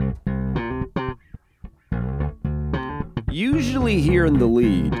Usually here in the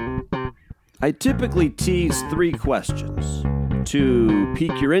lead, I typically tease 3 questions to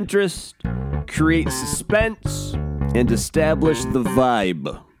pique your interest, create suspense, and establish the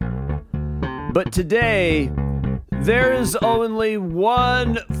vibe. But today, there is only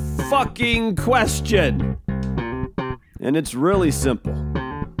one fucking question. And it's really simple.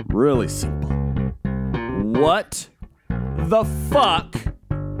 Really simple. What the fuck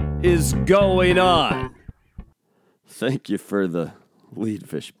is going on? Thank you for the lead,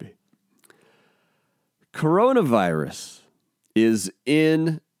 Fishby. Coronavirus is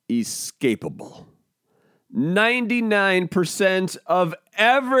inescapable. 99% of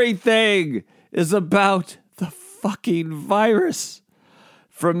everything is about the fucking virus.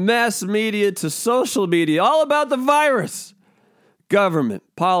 From mass media to social media, all about the virus. Government,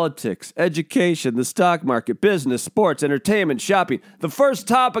 politics, education, the stock market, business, sports, entertainment, shopping. The first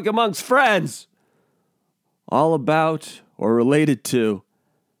topic amongst friends. All about or related to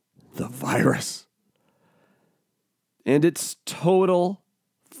the virus. And it's total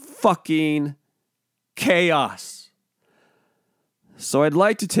fucking chaos. So I'd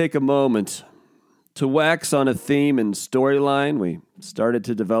like to take a moment to wax on a theme and storyline we started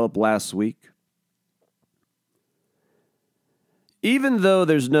to develop last week. Even though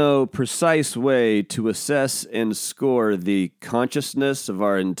there's no precise way to assess and score the consciousness of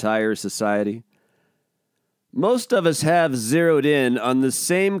our entire society, most of us have zeroed in on the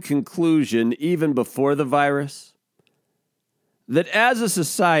same conclusion even before the virus, that as a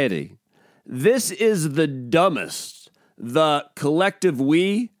society, this is the dumbest the collective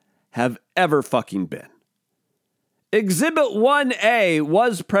we have ever fucking been. Exhibit 1A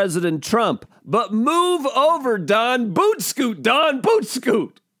was President Trump, but move over, Don. Boot scoot, Don. Boot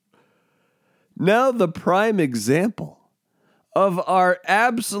scoot. Now the prime example of our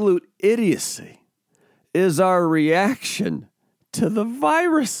absolute idiocy is our reaction to the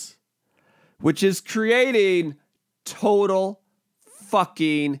virus, which is creating total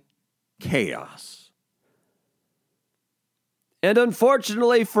fucking chaos. And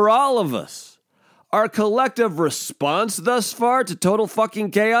unfortunately for all of us, our collective response thus far to total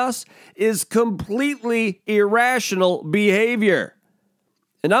fucking chaos is completely irrational behavior.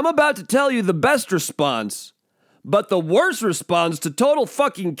 And I'm about to tell you the best response, but the worst response to total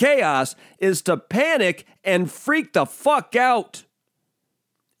fucking chaos is to panic and freak the fuck out.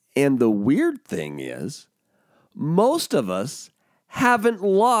 And the weird thing is, most of us haven't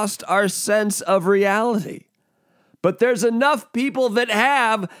lost our sense of reality. But there's enough people that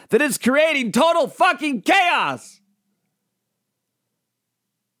have that it's creating total fucking chaos.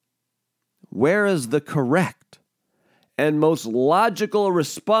 Where is the correct and most logical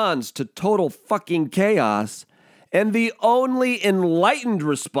response to total fucking chaos? And the only enlightened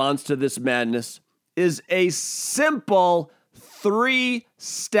response to this madness is a simple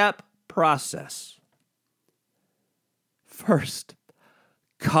 3-step process. First,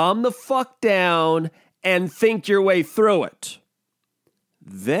 calm the fuck down and think your way through it.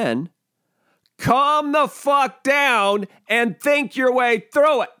 Then, calm the fuck down and think your way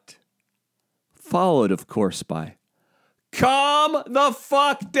through it. Followed, of course, by calm the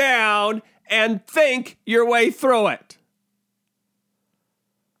fuck down and think your way through it.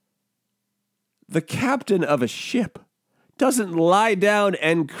 The captain of a ship doesn't lie down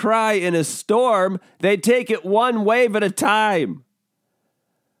and cry in a storm. They take it one wave at a time.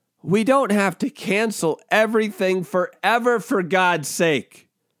 We don't have to cancel everything forever, for God's sake.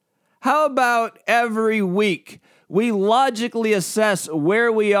 How about every week we logically assess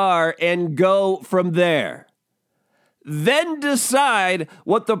where we are and go from there? Then decide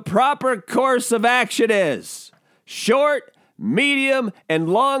what the proper course of action is. Short, medium, and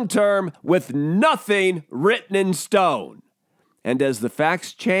long term with nothing written in stone. And as the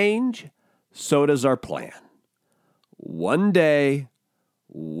facts change, so does our plan. One day,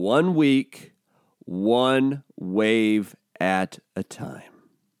 1 week, 1 wave at a time.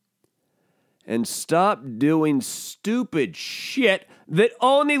 And stop doing stupid shit that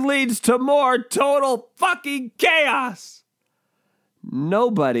only leads to more total fucking chaos.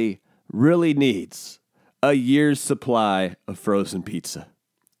 Nobody really needs a year's supply of frozen pizza,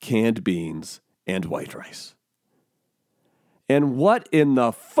 canned beans, and white rice. And what in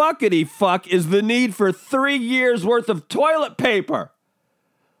the fuckity fuck is the need for 3 years worth of toilet paper?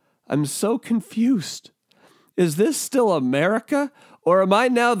 I'm so confused. Is this still America? Or am I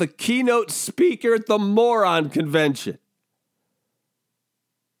now the keynote speaker at the moron convention?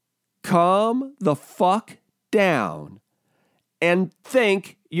 Calm the fuck down and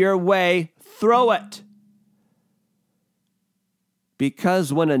think your way through it.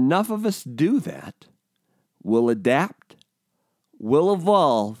 Because when enough of us do that, we'll adapt will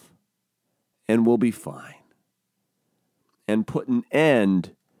evolve and we'll be fine. And put an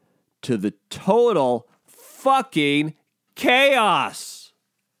end to the total fucking chaos.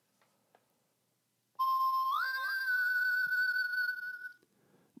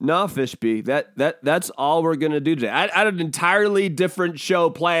 No, Fishby, that's all we're going to do today. I had an entirely different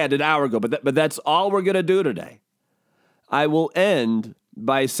show planned an hour ago, but that's all we're going to do today. I will end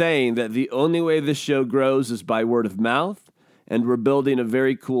by saying that the only way this show grows is by word of mouth, and we're building a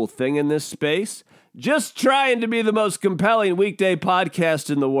very cool thing in this space, just trying to be the most compelling weekday podcast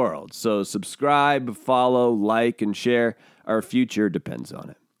in the world. So subscribe, follow, like, and share. Our future depends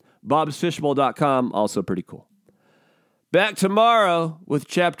on it. Bob'sFishbowl.com, also pretty cool. Back tomorrow with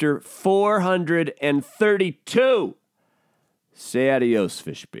chapter 432. Say adios,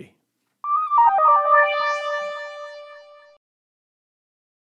 Fishby.